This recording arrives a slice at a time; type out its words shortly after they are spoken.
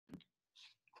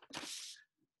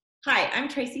Hi, I'm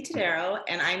Tracy Tadero,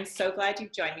 and I'm so glad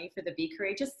you've joined me for the Be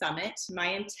Courageous Summit. My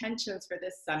intentions for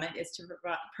this summit is to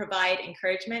provide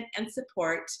encouragement and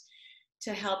support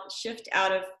to help shift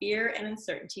out of fear and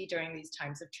uncertainty during these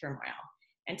times of turmoil.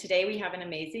 And today we have an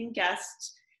amazing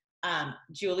guest.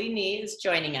 Julie Nee is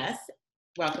joining us.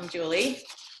 Welcome, Julie.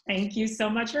 Thank you so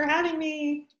much for having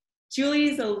me. Julie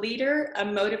is a leader, a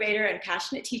motivator, and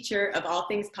passionate teacher of all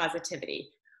things positivity.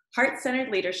 Heart-centered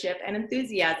leadership and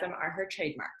enthusiasm are her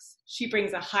trademarks. She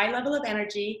brings a high level of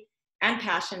energy and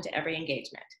passion to every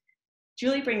engagement.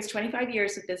 Julie brings 25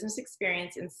 years of business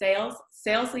experience in sales,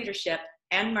 sales leadership,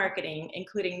 and marketing,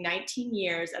 including 19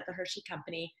 years at the Hershey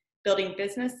Company, building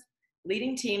business,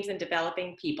 leading teams, and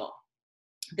developing people.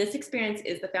 This experience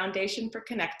is the foundation for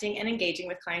connecting and engaging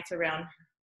with clients around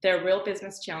their real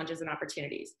business challenges and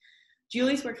opportunities.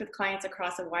 Julie's worked with clients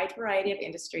across a wide variety of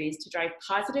industries to drive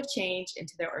positive change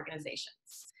into their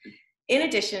organizations. In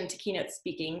addition to keynote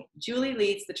speaking, Julie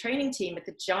leads the training team at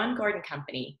the John Gordon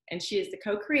Company, and she is the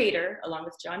co-creator, along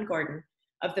with John Gordon,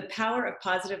 of the Power of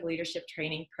Positive Leadership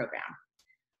Training program.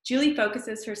 Julie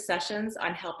focuses her sessions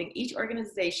on helping each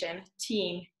organization,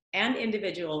 team, and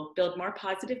individual build more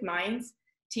positive minds,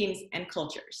 teams, and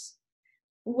cultures.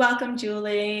 Welcome,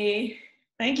 Julie.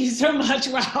 Thank you so much.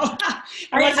 Wow.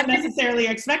 I wasn't necessarily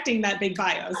expecting that big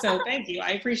bio, so thank you.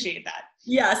 I appreciate that.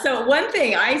 Yeah, so one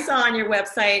thing I saw on your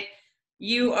website,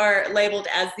 you are labeled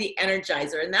as the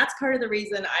energizer, and that's part of the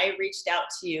reason I reached out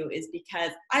to you is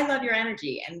because I love your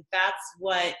energy, and that's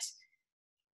what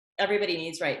everybody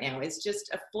needs right now is just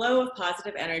a flow of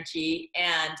positive energy.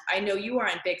 And I know you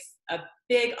are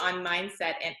big on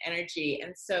mindset and energy,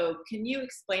 and so can you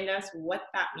explain to us what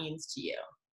that means to you?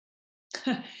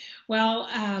 Well,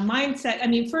 mindset, I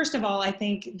mean, first of all, I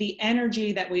think the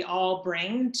energy that we all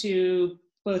bring to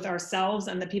both ourselves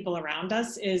and the people around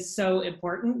us is so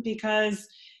important because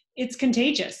it's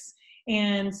contagious.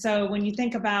 And so when you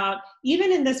think about,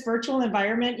 even in this virtual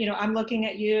environment, you know, I'm looking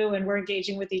at you and we're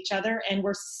engaging with each other and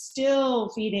we're still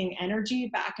feeding energy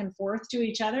back and forth to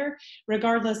each other,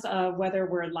 regardless of whether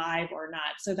we're live or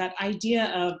not. So that idea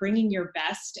of bringing your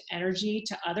best energy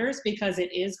to others, because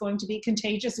it is going to be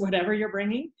contagious, whatever you're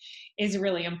bringing, is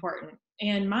really important.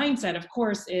 And mindset, of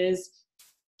course, is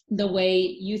the way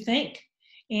you think.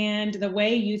 And the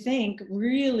way you think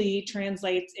really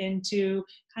translates into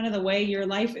kind of the way your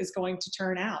life is going to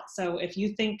turn out. So if you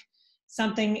think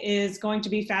something is going to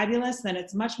be fabulous, then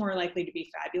it's much more likely to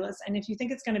be fabulous. And if you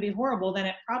think it's going to be horrible, then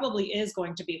it probably is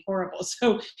going to be horrible.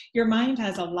 So your mind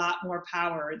has a lot more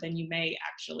power than you may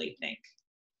actually think.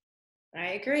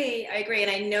 I agree.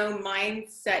 And I know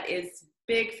mindset is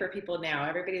big for people now.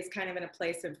 Everybody's kind of in a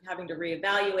place of having to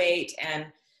reevaluate and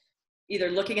either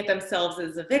looking at themselves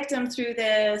as a victim through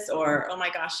this, or, oh my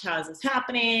gosh, how is this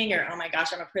happening? Or, oh my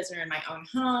gosh, I'm a prisoner in my own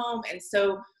home. And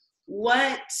so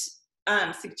what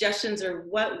suggestions or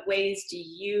what ways do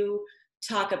you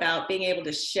talk about being able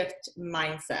to shift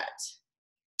mindset?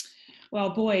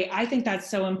 Well, boy, I think that's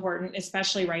so important,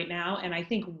 especially right now. And I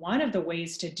think one of the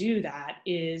ways to do that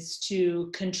is to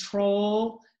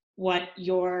control what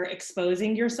you're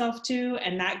exposing yourself to.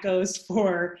 And that goes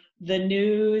for the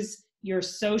news, your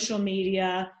social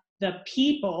media, the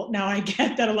people. Now, I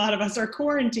get that a lot of us are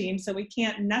quarantined, so we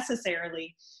can't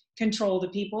necessarily control the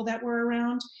people that we're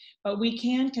around, but we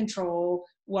can control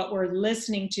what we're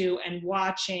listening to and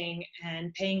watching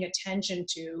and paying attention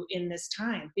to in this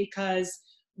time, because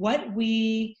what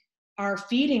we are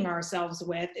feeding ourselves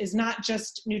with is not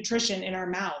just nutrition in our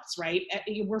mouths, right?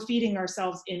 We're feeding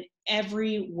ourselves in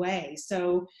every way.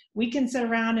 So we can sit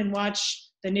around and watch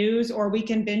the news, or we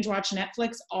can binge watch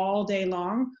Netflix all day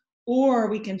long, or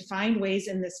we can find ways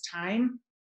in this time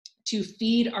to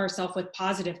feed ourselves with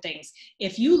positive things.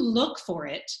 If you look for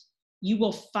it, you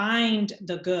will find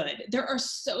the good. There are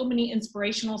so many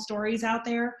inspirational stories out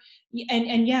there.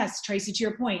 And yes, Tracy, to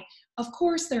your point, of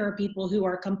course there are people who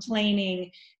are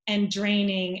complaining and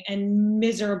draining and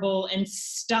miserable and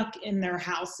stuck in their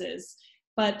houses.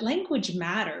 But language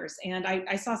matters. And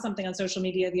I saw something on social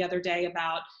media the other day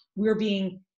about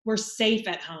we're safe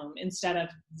at home instead of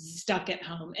stuck at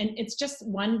home. And it's just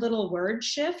one little word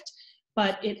shift,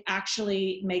 but it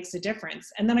actually makes a difference.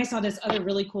 And then I saw this other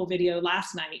really cool video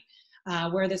last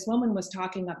night where this woman was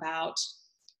talking about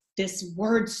this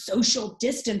word social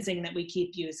distancing that we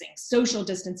keep using. Social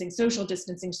distancing, social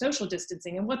distancing, social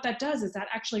distancing. And what that does is that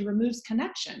actually removes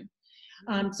connection.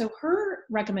 So her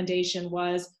recommendation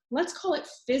was, let's call it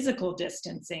physical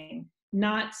distancing,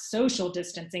 not social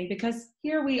distancing, because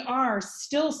here we are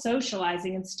still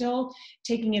socializing and still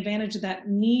taking advantage of that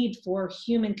need for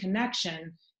human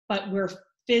connection, but we're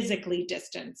physically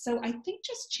distant. So I think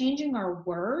just changing our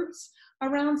words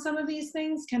around some of these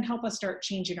things can help us start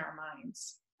changing our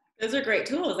minds. Those are great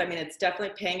tools. I mean, it's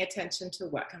definitely paying attention to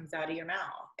what comes out of your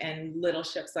mouth, and little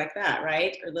shifts like that,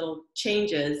 right? Or little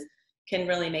changes can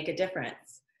really make a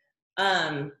difference.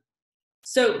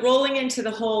 So rolling into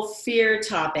the whole fear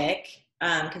topic,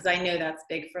 because I know that's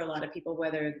big for a lot of people,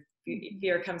 whether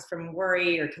fear comes from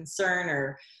worry or concern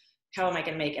or how am I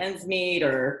going to make ends meet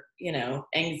or,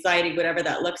 anxiety, whatever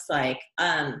that looks like.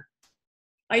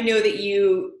 I know that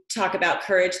you talk about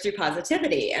courage through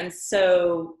positivity. And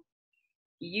so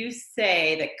you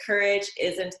say that courage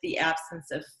isn't the absence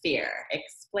of fear.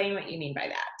 Explain what you mean by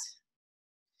that.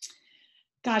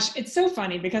 Gosh, it's so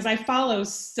funny because I follow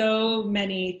so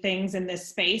many things in this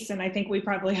space, and I think we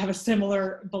probably have a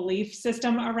similar belief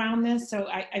system around this. So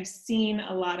I've seen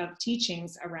a lot of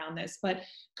teachings around this, but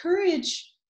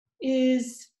courage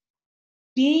is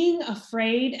being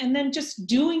afraid and then just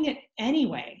doing it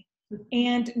anyway.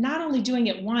 And not only doing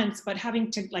it once, but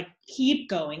having to keep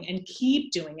going and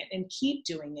keep doing it and keep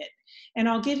doing it. And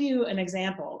I'll give you an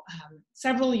example.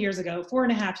 Several years ago,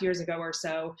 4.5 years ago or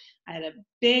so, I had a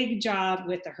big job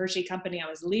with the Hershey company. I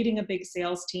was leading a big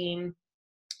sales team.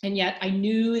 And yet I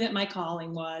knew that my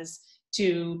calling was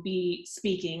to be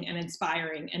speaking and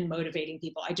inspiring and motivating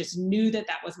people. I just knew that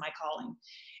that was my calling.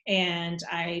 And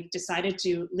I decided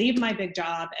to leave my big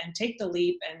job and take the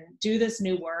leap and do this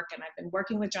new work. And I've been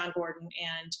working with John Gordon.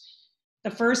 And the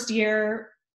first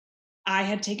year I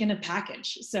had taken a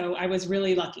package. So I was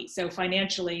really lucky. So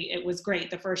financially, it was great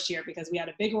the first year because we had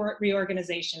a big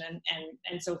reorganization.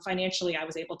 And so financially, I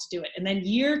was able to do it. And then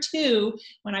year 2,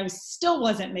 when I still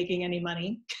wasn't making any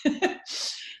money,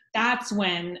 that's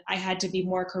when I had to be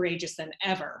more courageous than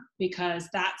ever, because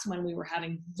that's when we were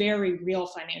having very real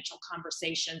financial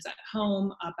conversations at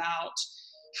home about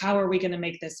how are we going to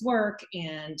make this work?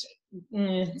 And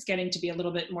it's getting to be a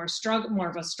little bit more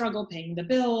of a struggle paying the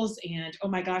bills. And, oh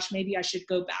my gosh, maybe I should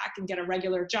go back and get a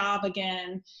regular job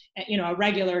again, a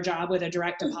regular job with a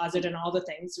direct deposit and all the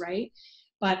things, right?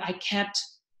 But I kept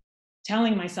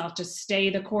telling myself to stay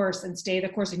the course,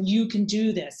 and you can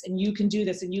do this, and you can do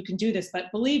this, and you can do this.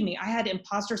 But believe me, I had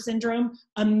imposter syndrome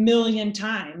a million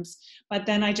times, but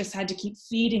then I just had to keep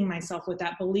feeding myself with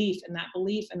that belief and that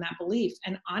belief and that belief.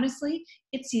 And honestly,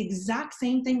 it's the exact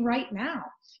same thing right now,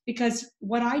 because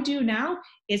what I do now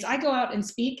is I go out and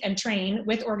speak and train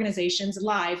with organizations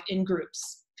live in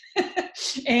groups.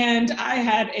 And I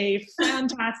had a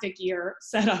fantastic year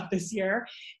set up this year.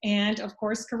 And of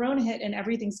course, Corona hit and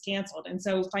everything's canceled. And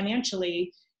so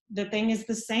financially, the thing is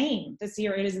the same. This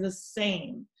year it is the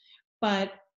same.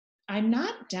 But I'm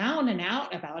not down and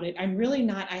out about it. I'm really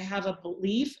not. I have a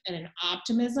belief and an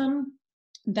optimism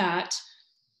that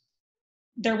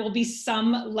there will be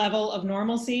some level of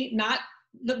normalcy, not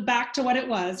back to what it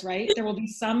was, right? There will be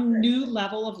some new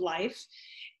level of life.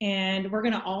 And we're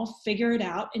going to all figure it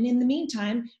out. And in the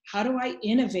meantime, how do I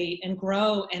innovate and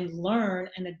grow and learn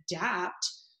and adapt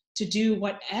to do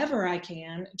whatever I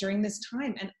can during this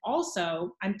time? And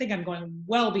also, I think I'm going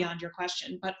well beyond your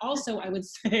question, but also I would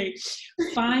say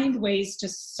find ways to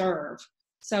serve.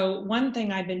 So one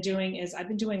thing I've been doing is I've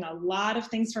been doing a lot of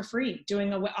things for free,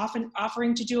 often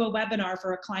offering to do a webinar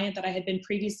for a client that I had been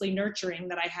previously nurturing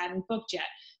that I hadn't booked yet.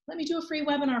 Let me do a free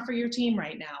webinar for your team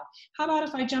right now. How about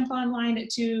if I jump online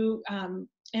to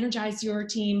energize your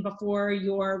team before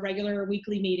your regular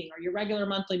weekly meeting or your regular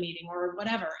monthly meeting or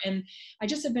whatever? And I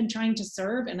just have been trying to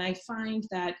serve, and I find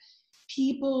that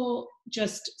people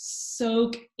just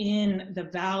soak in the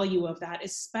value of that,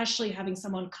 especially having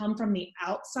someone come from the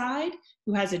outside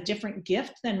who has a different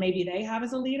gift than maybe they have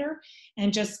as a leader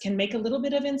and just can make a little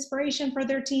bit of inspiration for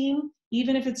their team,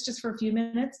 even if it's just for a few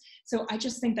minutes. So I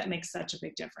just think that makes such a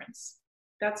big difference.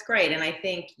 That's great. And I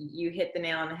think you hit the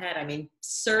nail on the head. I mean,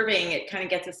 serving, it kind of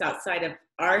gets us outside of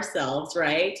ourselves,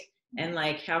 right? And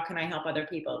how can I help other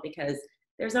people? Because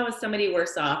there's always somebody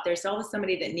worse off. There's always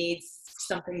somebody that needs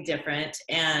something different.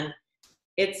 And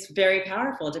it's very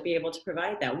powerful to be able to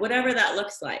provide that, whatever that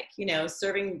looks like.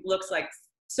 Serving looks like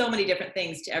so many different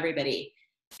things to everybody.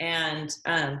 And,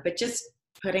 but just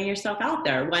putting yourself out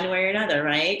there one way or another,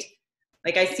 right?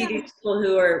 I see these people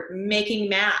who are making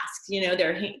masks,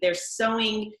 they're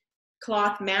sewing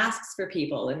cloth masks for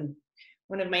people. And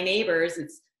one of my neighbors,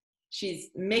 she's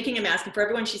making a mask, and for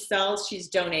everyone she sells, she's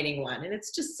donating one. And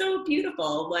it's just so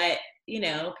beautiful what,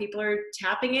 people are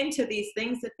tapping into these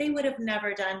things that they would have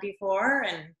never done before.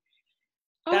 And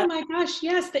oh my gosh,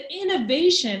 yes, the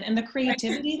innovation and the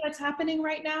creativity that's happening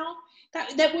right now,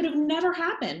 that would have never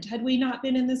happened had we not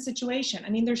been in this situation. I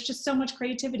mean, there's just so much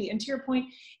creativity. And to your point,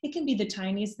 it can be the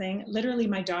tiniest thing. Literally,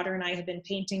 my daughter and I have been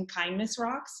painting kindness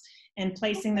rocks and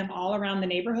placing them all around the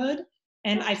neighborhood.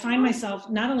 And I find myself,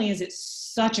 not only is it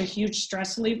such a huge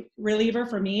stress reliever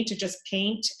for me to just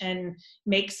paint and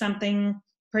make something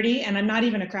pretty, and I'm not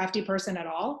even a crafty person at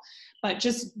all, but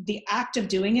just the act of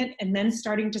doing it and then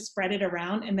starting to spread it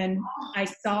around. And then I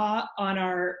saw on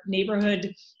our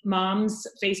neighborhood moms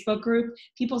Facebook group,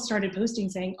 people started posting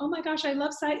saying, oh my gosh, I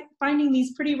love finding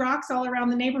these pretty rocks all around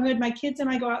the neighborhood. My kids and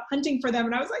I go out hunting for them.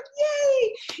 And I was like,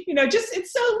 yay, you know, just,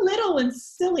 it's so little and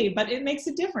silly, but it makes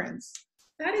a difference.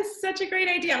 That is such a great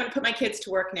idea. I'm going to put my kids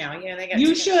to work now. You know, they got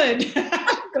you should.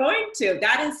 I'm going to.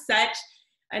 That is such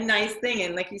a nice thing.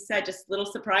 And like you said, just little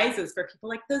surprises for people,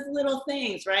 like those little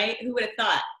things, right? Who would have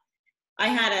thought? I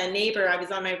had a neighbor, I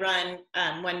was on my run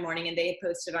one morning, and they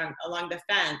posted along the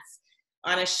fence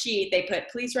on a sheet, they put,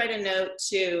 please write a note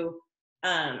to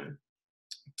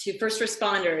first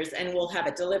responders and we'll have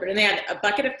it delivered. And they had a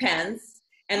bucket of pens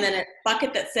and then a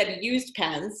bucket that said used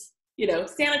pens, you know,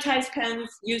 sanitized pens,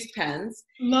 used pens.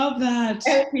 Love that.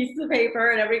 And a piece of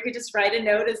paper, and everybody could just write a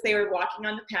note as they were walking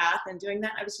on the path and doing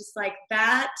that. I was just like,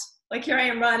 that, like, here I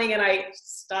am running, and I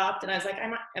stopped, and I was like,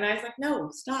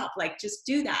 no, stop, like, just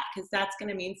do that, because that's going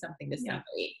to mean something to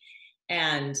somebody.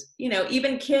 And, you know,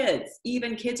 even kids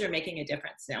are making a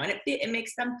difference now, and it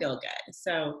makes them feel good.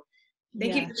 So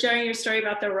thank you for sharing your story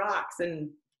about the rocks,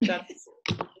 and that's,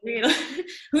 you know,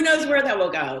 who knows where that will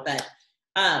go, but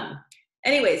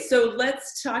anyway, so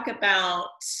let's talk about,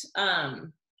 I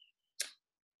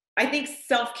think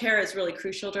self-care is really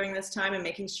crucial during this time, and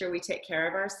making sure we take care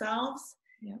of ourselves.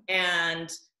 Yeah.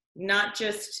 And not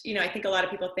just, you know, I think a lot of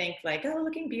people think like, oh,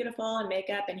 looking beautiful and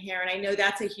makeup and hair. And I know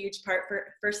that's a huge part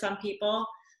for some people,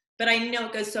 but I know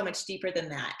it goes so much deeper than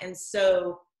that. And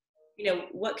so, you know,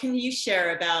 what can you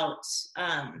share about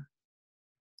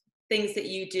things that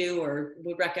you do or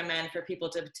would recommend for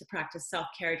people to practice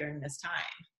self-care during this time?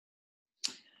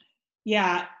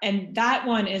 Yeah, and that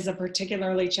one is a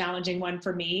particularly challenging one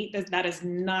for me. That is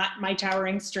not my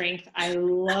towering strength. I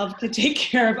love to take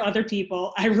care of other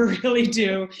people. I really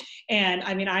do. And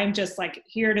I mean, I'm just like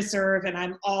here to serve, and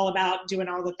I'm all about doing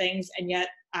all the things. And yet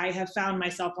I have found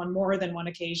myself on more than one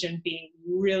occasion being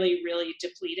really, really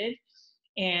depleted.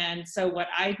 And so what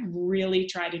I really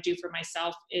try to do for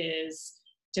myself is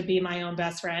to be my own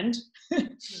best friend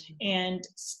and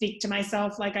speak to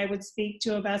myself like I would speak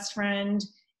to a best friend,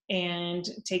 and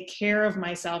take care of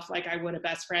myself like I would a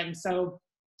best friend. So,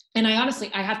 and I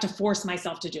have to force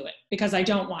myself to do it because I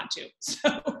don't want to.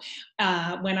 So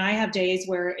when I have days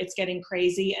where it's getting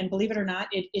crazy, and believe it or not,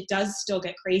 it does still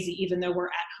get crazy, even though we're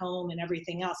at home and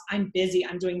everything else. I'm busy.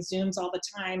 I'm doing Zooms all the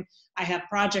time. I have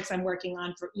projects I'm working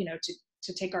on for, you know,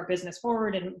 to take our business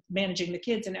forward and managing the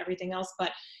kids and everything else.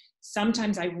 But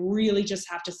sometimes I really just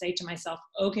have to say to myself,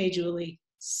 okay, Julie,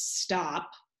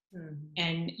 stop.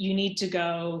 And you need to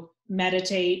go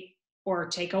meditate or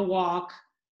take a walk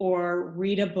or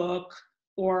read a book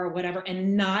or whatever,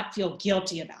 and not feel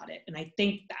guilty about it. And I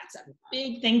think that's a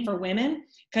big thing for women,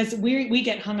 because we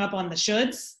get hung up on the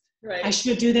shoulds. Right. I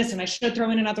should do this, and I should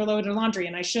throw in another load of laundry,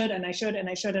 and I should.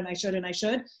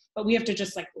 But we have to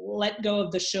just like let go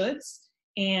of the shoulds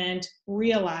and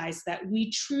realize that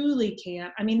we truly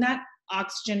can't. I mean, that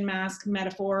oxygen mask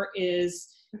metaphor is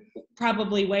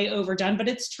probably way overdone, but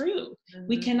it's true. Mm-hmm.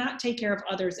 We cannot take care of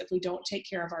others if we don't take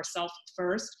care of ourselves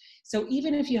first. So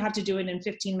even if you have to do it in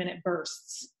 15-minute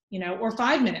bursts, you know, or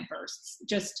 5-minute bursts,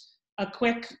 just a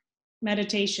quick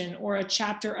meditation or a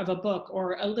chapter of a book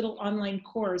or a little online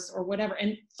course or whatever.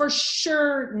 And for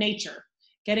sure, nature,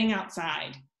 getting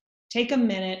outside. Take a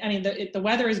minute. I mean, the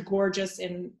weather is gorgeous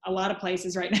in a lot of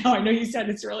places right now. I know you said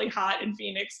it's really hot in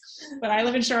Phoenix, but I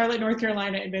live in Charlotte, North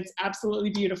Carolina, and it's absolutely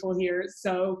beautiful here.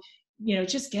 So, you know,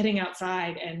 just getting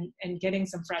outside and getting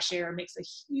some fresh air makes a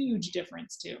huge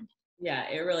difference too. Yeah,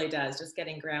 it really does. Just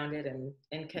getting grounded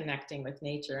and connecting with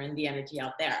nature and the energy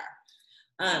out there.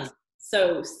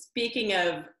 So speaking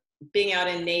of being out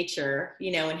in nature,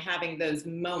 you know, and having those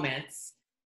moments,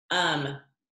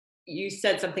 you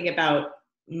said something about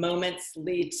moments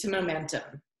lead to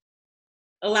momentum.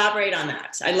 Elaborate on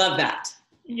that. I love that.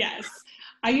 Yes.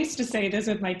 I used to say this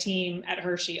with my team at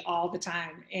Hershey all the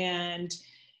time. And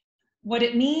what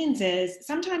it means is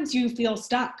sometimes you feel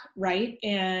stuck, right?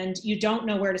 And you don't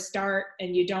know where to start,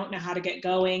 and you don't know how to get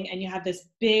going. And you have this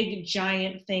big,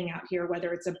 giant thing out here,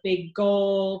 whether it's a big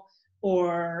goal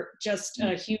or just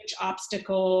a huge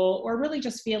obstacle, or really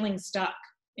just feeling stuck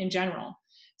in general.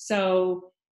 So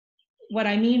what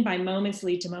I mean by moments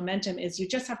lead to momentum is you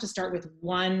just have to start with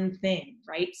one thing,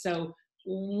 right? So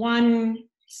one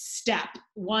step,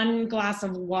 one glass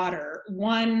of water,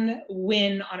 one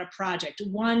win on a project,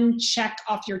 one check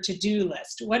off your to-do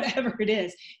list, whatever it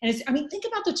is. And think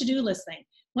about the to-do list thing.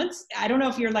 once, I don't know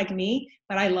if you're like me,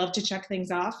 but I love to check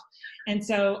things off. And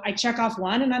so I check off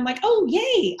one and I'm like, oh,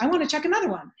 yay, I want to check another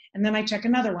one. And then I check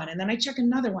another one and then I check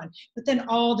another one. But then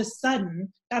all of a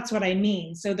sudden, that's what I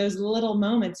mean. So those little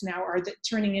moments now are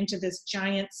turning into this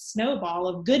giant snowball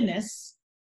of goodness,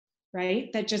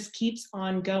 right? That just keeps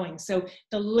on going. So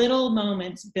the little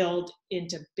moments build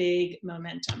into big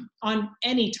momentum on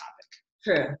any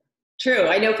topic. True.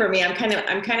 I know for me, I'm kind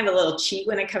of a little cheat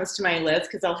when it comes to my list,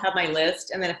 because I'll have my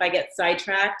list, and then if I get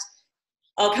sidetracked,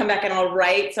 I'll come back and I'll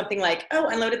write something like, oh,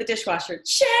 unloaded the dishwasher,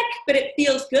 check, but it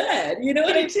feels good. You know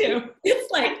what I mean? Too.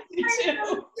 It's like,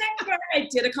 I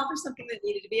did accomplish something that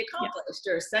needed to be accomplished,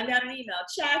 or send out an email,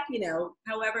 check,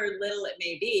 however little it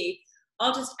may be.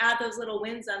 I'll just add those little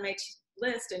wins on my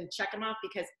list and check them off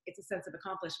because it's a sense of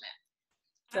accomplishment.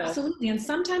 So. Absolutely. And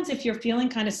sometimes if you're feeling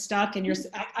kind of stuck and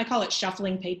I call it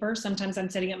shuffling paper. Sometimes I'm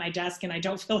sitting at my desk and I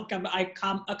don't feel like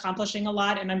I'm accomplishing a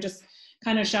lot and I'm just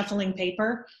kind of shuffling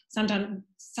paper.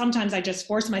 Sometimes I just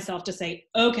force myself to say,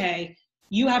 okay,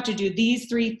 you have to do these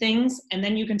 3 things and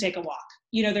then you can take a walk.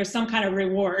 There's some kind of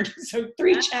reward. So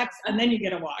 3 checks and then you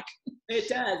get a walk. It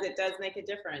does make a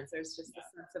difference. There's just a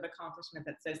sense of accomplishment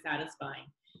that's so satisfying.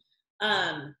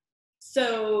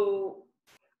 So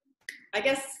I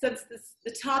guess since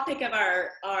the topic of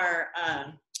our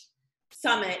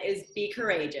summit is be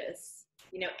courageous,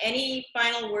 any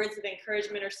final words of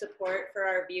encouragement or support for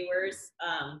our viewers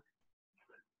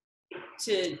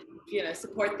to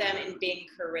support them in being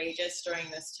courageous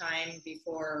during this time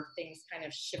before things kind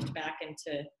of shift back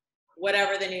into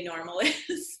whatever the new normal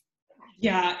is?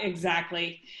 Yeah,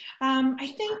 exactly.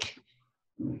 I think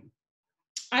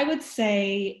I would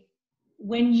say,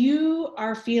 when you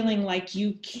are feeling like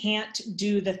you can't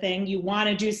do the thing, you want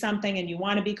to do something and you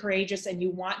want to be courageous and you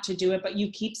want to do it, but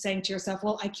you keep saying to yourself,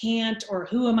 well, I can't, or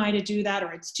who am I to do that?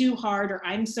 Or it's too hard, or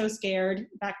I'm so scared,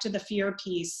 back to the fear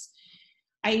piece.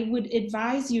 I would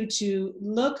advise you to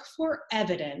look for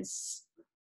evidence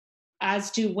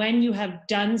as to when you have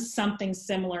done something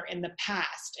similar in the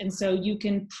past. And so you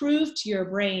can prove to your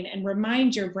brain and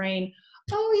remind your brain,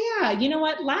 oh yeah, you know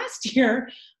what? Last year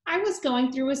I was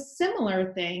going through a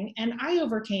similar thing and I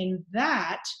overcame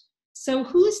that. So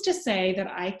who's to say that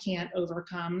I can't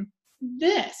overcome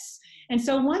this? And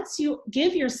so once you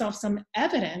give yourself some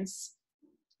evidence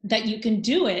that you can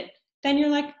do it, then you're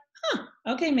like,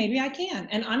 okay, maybe I can.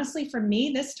 And honestly, for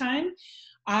me this time,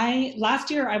 last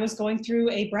year I was going through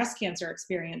a breast cancer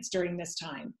experience during this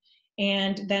time.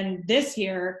 And then this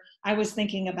year I was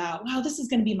thinking about, wow, this is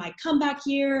going to be my comeback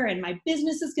year and my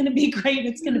business is going to be great.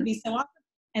 It's going to be so awesome.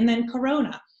 And then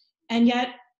Corona. And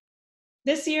yet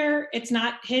this year it's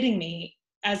not hitting me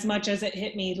as much as it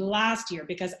hit me last year,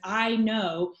 because I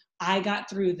know I got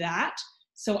through that.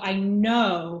 So I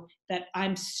know that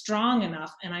I'm strong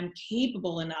enough and I'm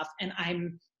capable enough and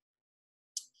I'm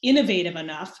innovative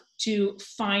enough to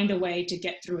find a way to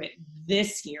get through it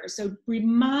this year. So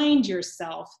remind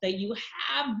yourself that you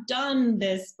have done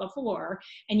this before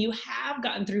and you have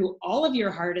gotten through all of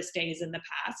your hardest days in the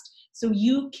past, so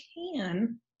you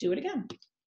can do it again.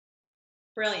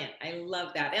 Brilliant. I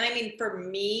love that. And I mean, for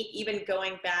me, even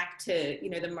going back to,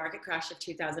 the market crash of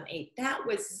 2008, that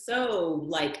was so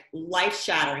like life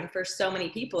shattering for so many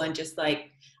people. And just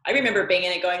like, I remember being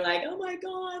in it going like, oh my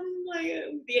God,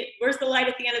 like, where's the light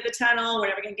at the end of the tunnel? We're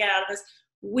never going to get out of this.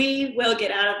 We will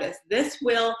get out of this. This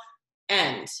will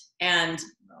end and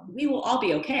we will all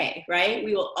be okay, right?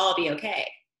 We will all be okay.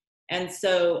 And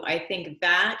so I think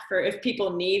that if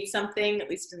people need something, at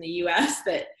least in the US,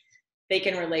 that they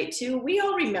can relate to, we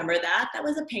all remember that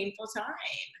was a painful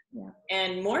time,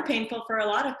 and more painful for a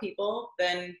lot of people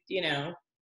than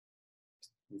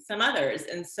some others.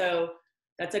 And so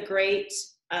that's a great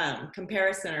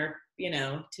comparison, or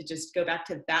to just go back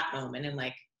to that moment and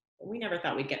like, we never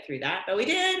thought we'd get through that, but we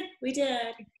did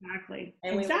Exactly.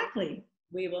 And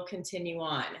we will continue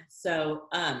on. So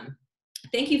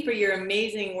thank you for your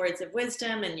amazing words of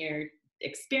wisdom and your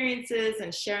experiences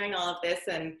and sharing all of this.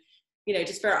 And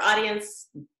just for our audience,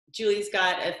 Julie's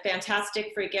got a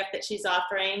fantastic free gift that she's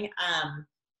offering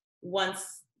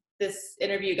once this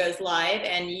interview goes live,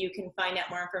 and you can find out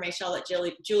more information. I'll let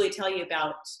Julie tell you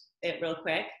about it real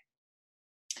quick.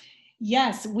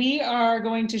 Yes, I am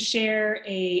going to share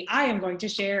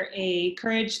a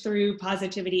Courage Through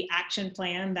Positivity action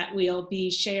plan that will be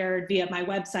shared via my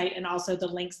website, and also the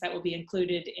links that will be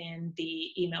included in the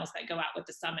emails that go out with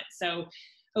the summit. So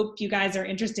hope you guys are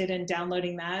interested in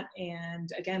downloading that.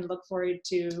 And again, look forward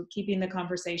to keeping the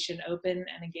conversation open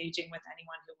and engaging with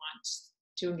anyone who wants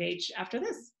to engage after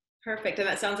this. Perfect. And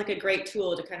that sounds like a great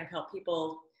tool to kind of help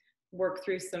people work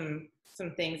through some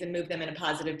things and move them in a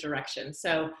positive direction.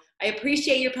 So I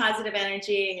appreciate your positive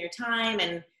energy and your time,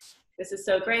 and this is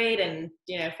so great. And,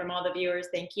 you know, from all the viewers,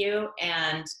 thank you.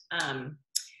 And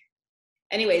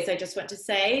anyways, I just want to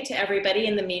say to everybody,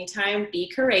 in the meantime,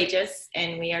 be courageous,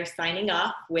 and we are signing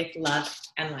off with love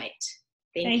and light.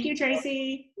 Thank you,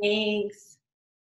 Tracy. Thanks.